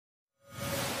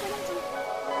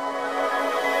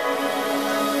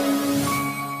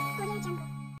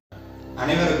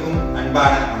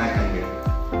அன்பான வணக்கங்கள்.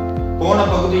 போன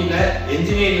பகுதியில்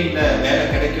என்ஜினியரிங்ல வேலை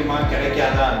கிடைக்குமா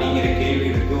கிடைக்காதா அப்படிங்கிற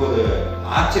கேள்விகளுக்கு ஒரு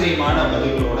ஆச்சரியமான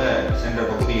பதில்களோட சென்ற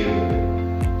பகுதி இருக்குது.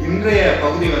 இன்றைய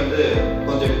பகுதி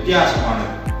கொஞ்சம்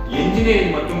வித்தியாசமானது.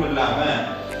 என்ஜினியரிங் மட்டும் இல்லாம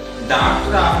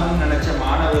டாக்டர் ஆகணும்னு நினைச்ச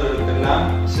மாணவர்களுக்கெல்லாம்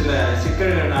சில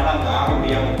சிக்கல்கள்னால அங்க ஆக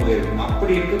முடியாம போயிருக்கும்.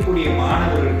 அப்படி இருக்கக்கூடிய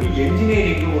மாணவர்களுக்கு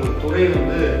என்ஜினியரிங் ஒரு துறை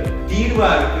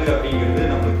தீர்வா இருக்கு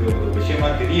அப்படிங்கிறது நம்மளுக்கு ஒரு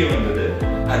விஷயமா தெரிய வந்தது.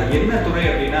 அது என்ன துறை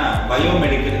அப்படின்னா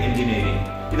பயோமெடிக்கல் இன்ஜினியரிங்.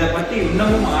 இதை பத்தி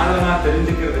இன்னமும் ஆழமா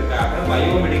தெரிஞ்சுக்கிறதுக்காக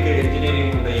பயோமெடிக்கல்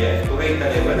இன்ஜினியரிங் உடைய துறை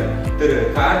தலைவர் திரு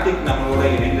கார்த்திக் நம்மளோட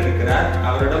இணைந்திருக்கிறார்.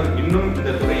 அவரிடம் இன்னும்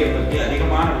இந்த துறையை பற்றி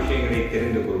அதிகமான விஷயங்களை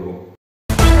தெரிந்து கொள்வோம்.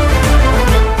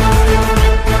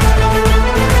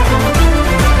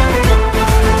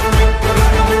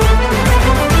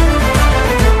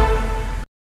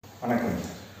 வணக்கம்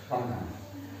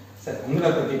சார்.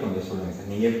 உங்களை பத்தி கொஞ்சம் சொல்லுங்க சார்.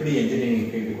 நீங்க எப்படி என்ஜினியரிங்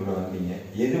ஃபீல்டுக்குள்ள வந்தீங்க?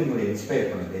 எது உங்களை இன்ஸ்பயர்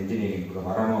பண்ணுது என்ஜினியரிங்குள்ள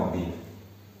வரணும் அப்படின்னு?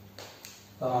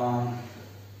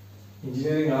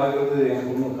 இன்ஜினியரிங் ஆகிறது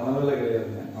எனக்கு ஒன்றும் கனவுல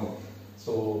கிடையாதுங்க.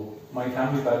 So my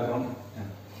family background,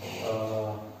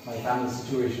 my family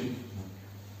situation,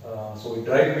 so it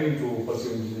drive me to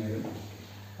pursue engineering.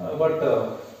 But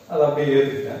அதை அப்படியே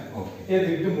ஏற்றுக்கிட்டேன்.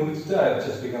 ஏற்றுக்கிட்டு முடிச்சுட்டு ஐ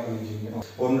ஜஸ்ட் பிகம் இன்ஜினியர்.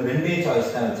 ஒன்று ரெண்டே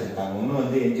சாய்ஸ் தான் வச்சிருக்காங்க.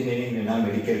 ஒன்று என்ஜினியரிங் இல்லைன்னா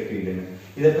மெடிக்கல் ஃபீல்டுன்னு.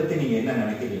 இதை பற்றி நீங்கள் என்ன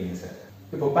நினைக்கிறீங்க சார்?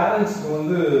 இப்போ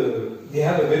பேரண்ட்ஸ்க்கு they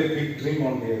have a very big dream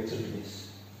on their children.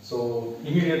 So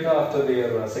immediately after their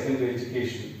secondary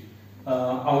education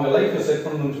அவங்க லைஃப்பை செட்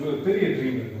பண்ணணும்னு சொல்லி ஒரு பெரிய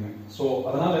ட்ரீம் இருக்குங்க. ஸோ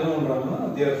அதனால் என்ன பண்ணுறாங்கன்னா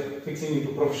they are fixing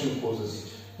into professional courses,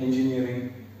 engineering,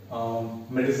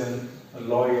 medicine,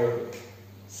 lawyer,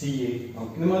 CA,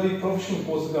 இந்த மாதிரி ப்ரொஃபஷனல்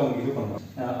கோர்ஸுக்கு அவங்க இது பண்ணுறாங்க.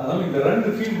 அதனால இந்த ரெண்டு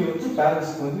ஃபீல்டு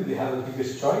பேரண்ட்ஸ்க்கு they have the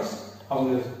biggest choice.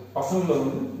 அவங்க பசங்களை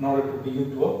in order to begin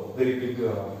to a very big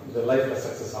the லைஃப்ல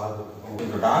சக்ஸஸ் ஆகுது.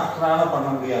 ஒரு டாக்டரால பண்ண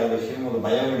முடியாத விஷயம் ஒரு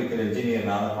பயோமெடிக்கல்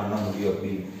இன்ஜினியர்னால பண்ண முடியும்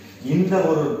அப்படின்னு இந்த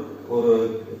ஒரு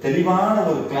தெளிவான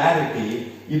ஒரு கிளாரிட்டி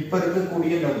இப்ப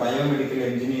இருக்கக்கூடிய இந்த பயோமெடிக்கல்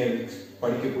இன்ஜினியர்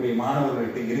படிக்கக்கூடிய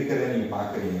மாணவர்கள்ட்ட இருக்கிறத நீங்க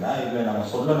பாக்குறீங்களா? இல்ல நம்ம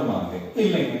சொல்லணுமா?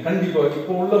 இல்லைங்க, கண்டிப்பா.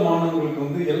 இப்போ உள்ள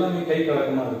மாணவர்களுக்கு எல்லாமே கை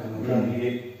கலக்கமா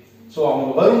இருக்குங்க. ஸோ அவங்க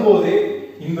வரும்போதே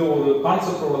இந்த ஒரு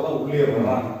கான்செப்டோட தான் உள்ளே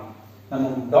வர்றாங்க. நம்ம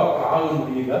டாக்டர் ஆக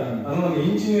முடியல, அதனால நம்ம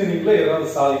இன்ஜினியரிங்ல ஏதாவது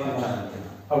சாதிக்கணும்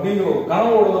அப்படிங்கிற ஒரு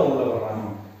கனவோட தான் உள்ள வர்றாங்க.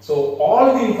 So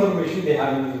all the information they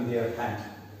have in their hand.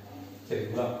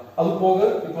 சரிங்களா? அது போக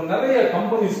இப்போ நிறைய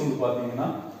கம்பெனிஸ் பாத்தீங்கன்னா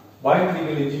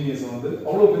பயோமெடிக்கல் இன்ஜினியர்ஸ்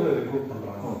அவ்வளோ பேர் ரெக்ரூட்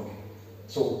பண்றாங்க.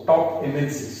 ஸோ டாப்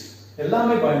MNCs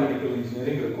எல்லாமே பயோமெடிக்கல்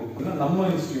இன்ஜினியரிங் ரெக்ரூட் பண்ண நம்ம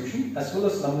இன்ஸ்டிடியூஷன் அஸ் வெல்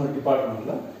அஸ் நம்ம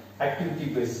டிபார்ட்மெண்ட்ல activity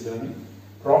based learning,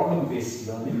 problem paste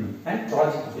learning and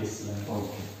project paste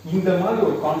learning, இந்த மாதிரி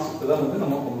ஒரு கான்செப்ட் தான்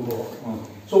நம்ம கொண்டு போவோம்.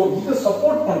 ஸோ இதை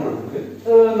சப்போர்ட் பண்றதுக்கு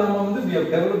நம்ம we have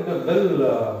developed a well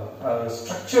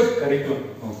structured curriculum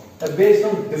based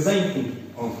on design thinking.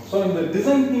 So இந்த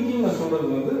டிசைன் திங்கிங்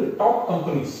சொல்றது டாப்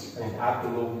கம்பெனிஸ்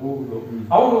ஆப்பிளோ கூகுளோ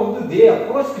அவங்க they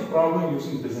approach the problem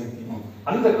using design thinking.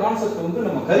 அந்த கான்செப்ட்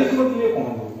நம்ம கரிக்குலத்திலேயே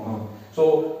கொண்டு போவோம். ஸோ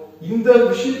இந்த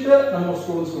விஷயத்தை நம்ம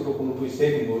ஸ்டூடெண்ட்ஸ் கிட்ட கொண்டு போய்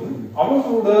சேர்க்கும்போது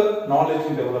அவங்களோட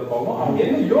நாலேஜும் டெவலப் ஆகும். அவங்க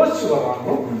என்ன யோசிச்சு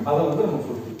வர்றாங்களோ அதை நம்ம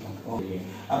ஃபுல்ஃபில் பண்ணுவோம்.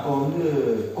 அப்போ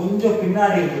கொஞ்சம்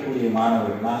பின்னாடி இருக்கக்கூடிய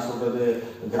மாணவர்கள், நான் சொல்றது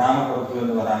கிராமப்புறத்துல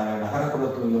இருந்து வராங்க,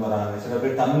 நகரப்புறத்துல இருந்து வராங்க, சில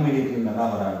பேர் தமிழ் மீடியத்துல இருந்து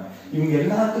தான் வராங்க. இவங்க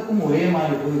எல்லாத்துக்கும் ஒரே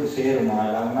மாதிரி போய் சேருமா?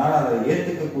 அவங்களால அதை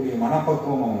ஏத்துக்கக்கூடிய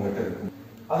மனப்பக்குவம் அவங்க கிட்ட இருக்கும்.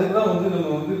 அதுக்குதான்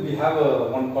நம்ம we have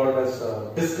one called as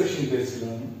discussion based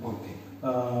learning.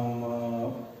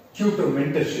 Tutor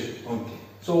mentorship.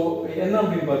 So என்ன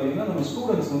அப்படின்னு பார்த்தீங்கன்னா நம்ம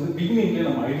ஸ்டூடெண்ட்ஸ் பிகினிங்லேயே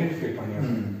நம்ம ஐடென்டிஃபை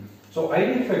பண்ணிடணும். ஸோ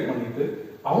ஐடென்டிஃபை பண்ணிட்டு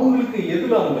அவங்களுக்கு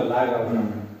எதுல அவங்க லேக்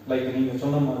ஆகுறாங்க, லைக் நீங்க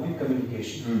சொன்ன மாதிரி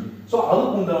கம்யூனிகேஷன். ஸோ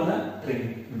அதுக்கு உண்டான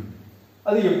ட்ரைனிங்,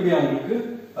 அது எப்படி அவங்களுக்கு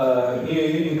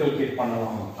இன்கல்கேட்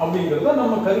பண்ணலாம் அப்படிங்கிறத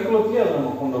நம்ம கரிக்குலத்திலேயே அதை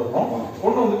நம்ம கொண்டு வர்றோம்.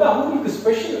 கொண்டு வந்துட்டு அவங்களுக்கு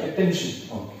ஸ்பெஷல் அட்டென்ஷன்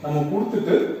நம்ம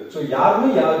கொடுத்துட்டு, ஸோ யாருமே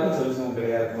யாருக்கும் செலுத்தவும்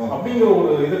கிடையாது அப்படிங்கிற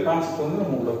ஒரு இது கான்செப்ட்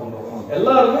நம்ம உள்ள கொண்டு வரோம்.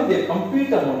 எல்லாருமே they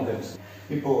compete among them.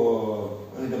 இப்போ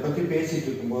இதை பத்தி பேசிட்டு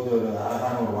இருக்கும்போது ஒரு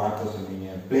அழகான ஒரு வார்த்தை சொன்னீங்க,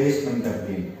 பிளேஸ்மெண்ட்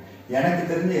அப்படின்னு. எனக்கு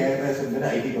தெரிஞ்ச ஏகദേശம்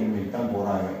பேர் ஐடி கம்பெனிக்கு தான்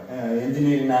போறாங்க.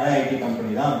 என்ஜினியரிங்னாலே ஐடி கம்பெனி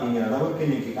தான் அப்படிங்கிற அளவுக்கு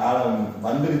இன்னைக்கு காலம்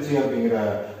வந்துருச்சு அப்படிங்கிற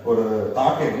ஒரு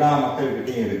தாட் எல்லா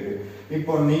மக்கள்கிட்டையும் இருக்கு.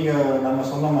 இப்போ நீங்க நம்ம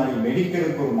சொன்ன மாதிரி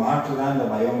மெடிக்கலுக்கு ஒரு மாற்று தான் இந்த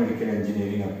பயோமெடிக்கல்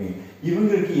இன்ஜினியரிங் அப்படின்னு.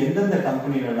 இவங்களுக்கு எந்தெந்த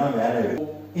கம்பெனிலாம் வேலை இருக்கு?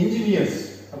 இன்ஜினியர்ஸ்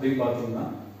அப்படின்னு பார்த்தீங்கன்னா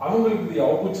அவங்களுக்கு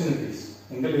ஆப்பர்ச்சுனிட்டிஸ்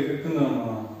எங்களுக்கு இருக்குன்னு நம்ம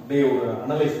அப்படியே ஒரு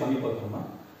அனலைஸ் பண்ணி பார்த்தோம்னா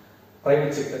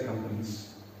private sector companies,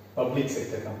 public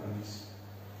sector companies,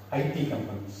 IT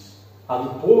companies, அது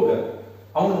போக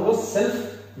அவங்களோட செல்ஃப்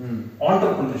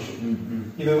ஆண்டர்பிரினர்ஷிப்,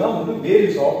 இதுதான்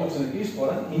various opportunities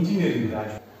for an engineering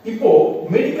graduate. இப்போ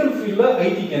மெடிக்கல் ஃபீல்ட்ல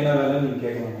ஐடிக்கு என்ன வேலைன்னு நீங்க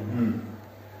கேட்கலாம்.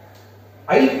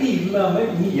 ஐடி இல்லாம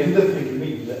இனி எந்த ஃபீல்டுமே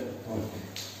இல்லை.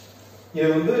 இது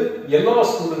வந்து எல்லா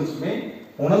ஸ்டூடெண்ட்ஸுமே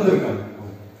உணர்ந்திருக்காங்க.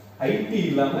 ஐடி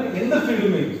இல்லாம எந்த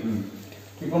ஃபீல்டுமே இருக்கு.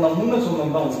 இப்போ நான் முன்ன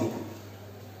சொன்னதான் உங்களுக்கு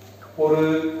ஒரு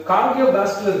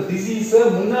கார்டியோவாஸ்குலர் டிசீஸை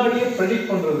முன்னாடியே ப்ரெடிக்ட்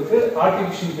பண்றதுக்கு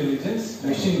ஆர்டிஃபிஷியல் இன்டெலிஜென்ஸ்,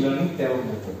 மெஷின் லேர்னிங்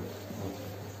தேவைப்படுது.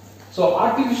 So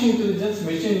artificial intelligence,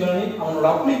 machine learning அவனோட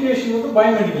அப்ளிகேஷன் வந்து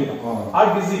பயோமெடிக்கல் தான்.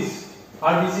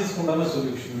 ஹார்ட் டிசீஸ் உண்டான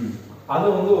சொல்யூஷன். அதை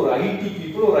வந்து ஒரு ஐடி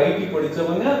பீப்புள், ஒரு ஐடி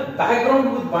படிச்சவங்க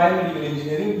பேக்ரவுண்ட் வித் பயோமெடிக்கல்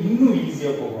இன்ஜினியரிங் இன்னும்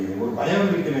ஈஸியா போகும். ஒரு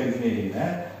பயோமெடிக்கல் இன்ஜினியரிங்ல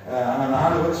ஆனா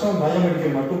 4 வருஷம்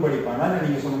பயோமெடிக்கல் மட்டும் படிப்பானா,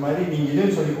 நீங்க சொன்ன மாதிரி நீங்க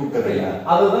இதுன்னு சொல்லி கொடுத்துறீங்க.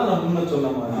 அதுதான் நான் முன்ன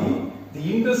சொன்ன மாதிரி தி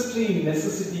இண்டஸ்ட்ரி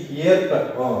நெசசிட்டிக்கு ஏற்ப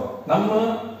நம்ம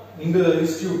இந்த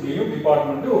இன்ஸ்டிடியூட்லயும்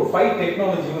டிபார்ட்மெண்ட் ஒரு 5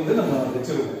 டெக்னாலஜி வந்து நம்ம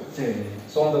வச்சிருக்கோம். சரி.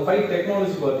 ஸோ அந்த 5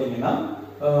 டெக்னாலஜி பார்த்தீங்கன்னா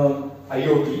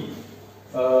IoT,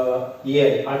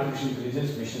 AI, artificial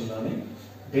intelligence, machine learning,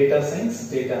 data science,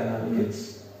 data analytics,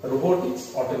 robotics,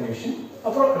 automation,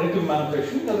 அப்புறம் additive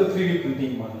manufacturing and 3D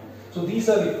printing மாதிரி. So these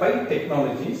are the 5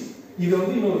 technologies. இது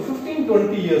வந்து இன்னொரு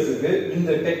 15-20 இயர்ஸ்க்கு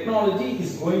இந்த technology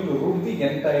is going to rule the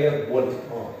entire world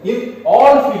in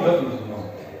all field of engineering,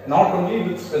 not only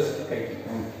with specific IT.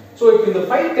 So இப்போ இந்த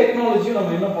 5 technology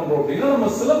நம்ம என்ன பண்றோம் அப்படின்னா நம்ம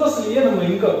சிலபஸ்லயே நம்ம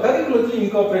கரிக்குலத்துல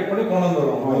இன்கார்பரேட் பண்ணி கொண்டு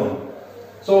வந்துறோம்.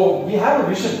 So we have a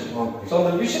vision. So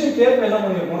அந்த விஷனுக்கு ஏற்ப என்ன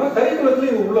பண்ணிருக்கோம்னா கரிக்குலத்துல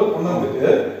இது உள்ள கொண்டு வந்துட்டு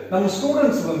நம்ம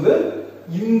ஸ்டூடெண்ட்ஸ் வந்து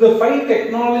இந்த 5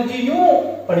 டெக்னாலஜியும்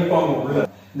படிப்பாங்க உள்ள.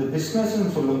 இந்த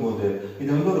பிசினஸ்னு சொல்லும்போது இது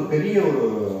வந்து ஒரு பெரிய ஒரு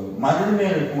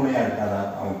மறுமேல் பூனையா இருக்காதா?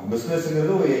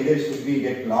 பிசினஸ்ங்கிறது ஒரு either should be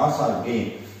get loss R gain.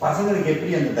 பசங்களுக்கு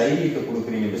எப்படி அந்த தைரியத்தை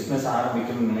கொடுக்குறீங்க? பிசினஸ்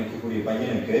ஆரம்பிக்கணும்னு நினைக்கக்கூடிய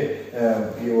பையனுக்கு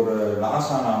ஒரு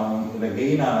லாஸ் ஆனாலும் இல்லை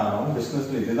கெயின் ஆனாலும்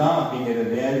பிசினஸ்ல இதுதான்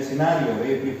அப்படிங்கிற சினாரியோவை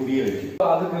எப்படி புரிய வச்சு?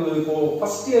 அதுக்கு இப்போ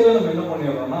ஃபர்ஸ்ட் இயர்ல நம்ம என்ன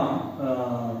பண்ணிடுறோம்னா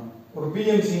ஒரு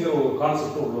பிஎம்சிங்கிற ஒரு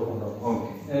கான்செப்ட் உள்ள கொண்டு வரோம்.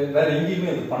 ஓகே, வேற எங்கேயுமே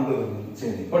அது பண்றது இல்லை.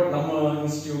 சரி. பட் நம்ம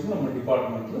இன்ஸ்டிடியூட், நம்ம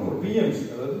டிபார்ட்மெண்ட்ல ஒரு பிஎம்சி,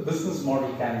 அதாவது பிசினஸ்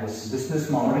மாடல்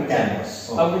கேன்வஸ்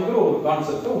அப்படிங்கிற ஒரு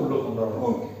கான்செப்டை உள்ள கொண்டு வரோம்.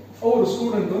 ஓகே, ஒரு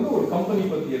ஸ்டூடெண்ட் வந்து ஒரு கம்பெனி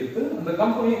பத்தி எடுத்து அந்த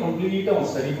கம்பெனியை கம்ப்ளீட்டா அவன்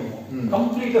ஸ்டடி பண்ணுவான்.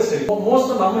 கம்ப்ளீட்டா ஸ்டடி.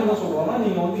 மோஸ்ட் நம்ம என்ன சொல்றோம்னா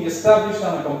நீங்க வந்து எஸ்டாப்ளிஷ்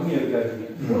ஆன கம்பெனி எடுக்காதீங்க,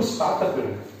 ஒரு ஸ்டார்ட் அப்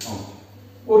எடுங்க.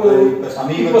 ஒரு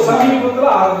சமீபத்துல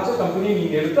ஆரம்பிச்ச கம்பெனியை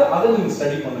நீங்க எடுத்து அதை நீங்க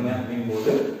ஸ்டடி பண்ணுங்க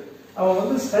அப்படிங்கும்போது அவன்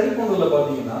வந்து ஸ்டடி பண்றதுல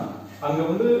பாத்தீங்கன்னா அங்க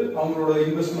வந்து அவங்களோட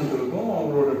இன்வெஸ்ட்மெண்ட் இருக்கும்,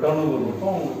 அவங்களோட டர்ன் ஓவர்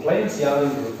இருக்கும், அவங்க கிளைண்ட்ஸ்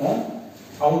யாருன்னு இருக்கும்,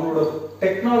 அவங்களோட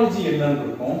டெக்னாலஜி என்னன்னு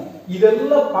இருக்கும்.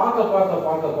 இதெல்லாம்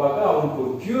பார்க்க அவனுக்கு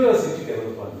ஒரு கியூரியாசிட்டி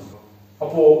டெவலப் ஆகும்.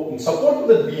 அப்போ சப்போர்ட்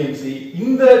தி பிஎம்சி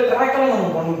இந்த ட்ராக்ல நம்ம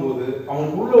பண்ணும்போது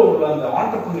அவனுக்கு உள்ள அந்த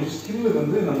ஆண்டர்பிரினியர் ஸ்கில்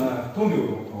வந்து நம்ம தூண்டி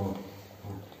விடுவோம்.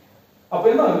 அப்ப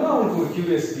என்ன ஆகுதுன்னா அவனுக்கு ஒரு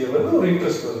கியூரியாசிட்டி வருது, ஒரு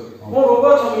இன்ட்ரெஸ்ட் வருது.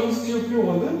 மோரோவர் நம்ம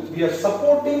இன்ஸ்டிடியூட்லயும் வந்து we are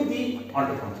supporting the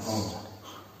entrepreneurs.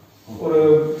 ஒரு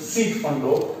சீட்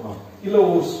ஃபண்டோ இல்ல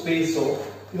ஒரு ஸ்பேஸோ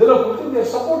இதெல்லாம் கொடுத்து we are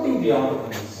supporting the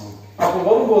entrepreneurs. அப்போ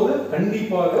வரும்போது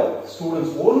கண்டிப்பாக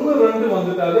ஸ்டூடெண்ட்ஸ் 1-2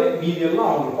 வந்துட்டாலே மீதி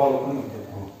எல்லாம் அவங்க ஃபாலோ பண்ணி.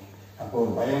 அப்போ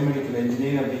பயோமெடிக்கல்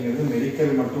இன்ஜினியரிங் அப்படிங்கிறது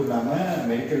மெடிக்கல் மட்டும் இல்லாம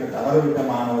மெடிக்கல் தவறவிட்ட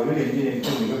மாணவர்கள்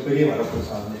இன்ஜினியரிங் மிகப்பெரிய வரப்பு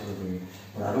சாதனை சொல்றீங்க.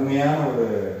 ஒரு அருமையான ஒரு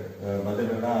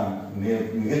பதிலெல்லாம்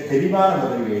மிக தெளிவான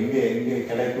பதில்கள், எங்கே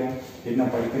கிடைக்கும், என்ன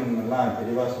படிக்கணும்லாம்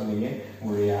தெளிவாக சொன்னீங்க.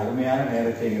 உங்களுடைய அருமையான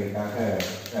நேரத்தை எங்களுக்காக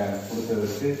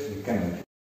கொடுத்ததற்கு மிக்க நன்றி.